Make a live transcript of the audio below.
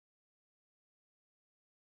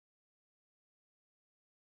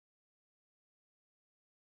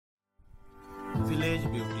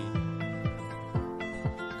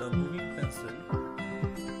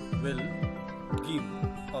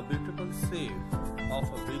save of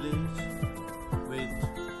a village with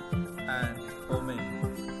an omen.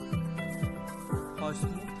 How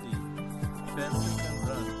smoothly pencil can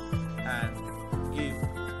run and give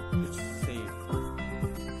its save.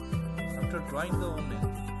 After drawing the omen,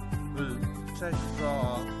 we'll try to draw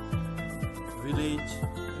a village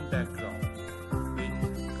in background with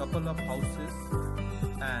couple of houses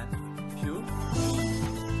and few trees,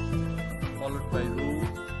 followed by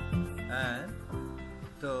roads and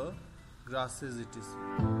the grasses etc.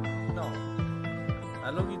 Now,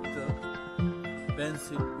 along with the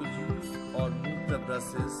pencil, we use or move the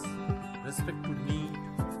brushes respect to need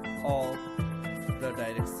of the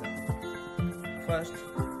direction. First,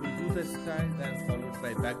 we'll do the sky, then followed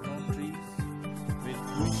by background trees with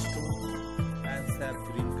bluish tone and sap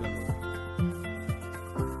green color,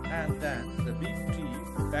 and then the big tree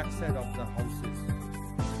backside of the houses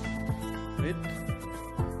with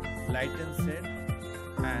light and shade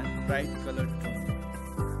and bright colored tone.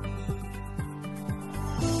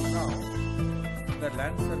 Now the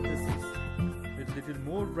land surfaces with little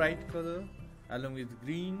more bright color along with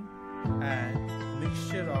green and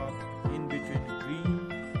mixture of in between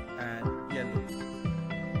green and yellow.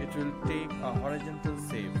 It will take a horizontal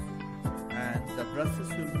shape and the brushes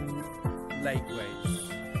will move likewise.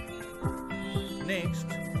 Next,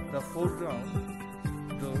 the foreground,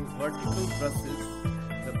 the vertical brushes,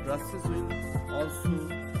 the brushes will also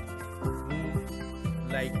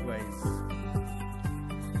move likewise.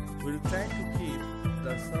 We'll try to keep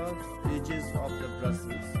the sharp edges of the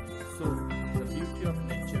brushes so the beauty of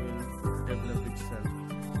nature will develop itself.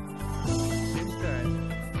 Same time,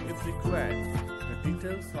 if required, the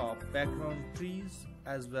details of background trees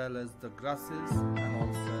as well as the grasses and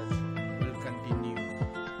all such will continue.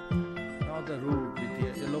 Now the road with the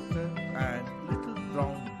yellow color and little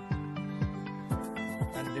brown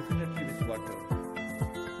and definitely with water.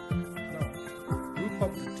 Now, roof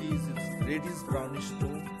of the trees is reddish brownish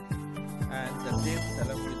tone and the depth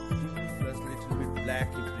along with blue plus little bit black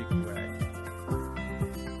if required.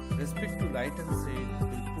 Respect to light and shade,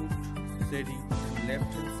 we'll put shading in left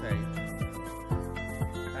hand side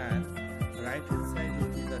and right hand side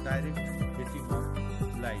will be the direct hitting of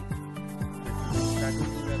light. The shadow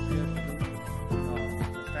will appear below. Now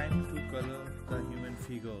the time to color the human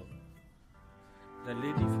figure. The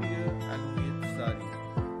lady figure along with sari.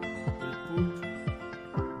 We'll put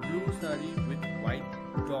blue sari with white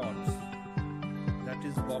dots, that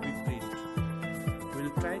is bobby print.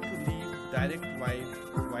 We'll try to leave direct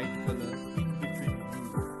white color in between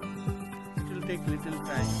blue. It will take little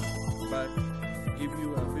time but give you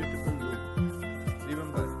a beautiful look.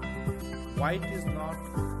 Remember, white is not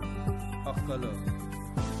a color,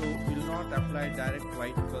 so we'll not apply direct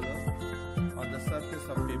white color on the surface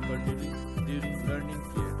of paper during learning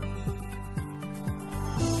period.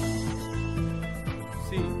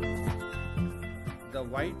 See, the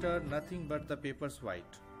white are nothing but the paper's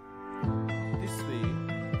white. This way,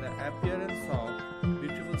 the appearance of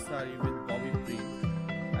beautiful sari with bobby print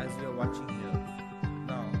as you are watching here.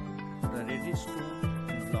 Now, the reddish tone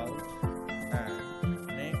in blouse and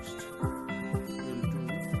next we'll do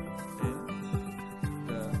in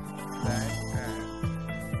the black and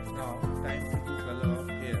now time to do color of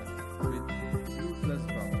hair with blue plus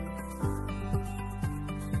brown.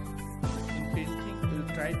 In painting, we'll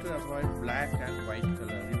try to avoid black and white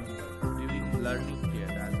color. Remember, during learning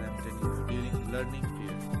period, as I am telling you, during learning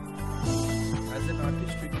period. As an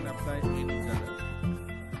artist, we can apply any color.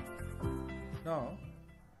 Now,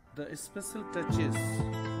 the special touches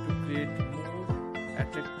to create more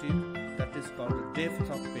attractive, that is called the depth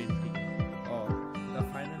of painting or the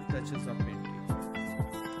final touches of painting.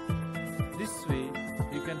 This way,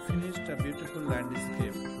 you can finish a beautiful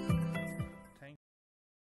landscape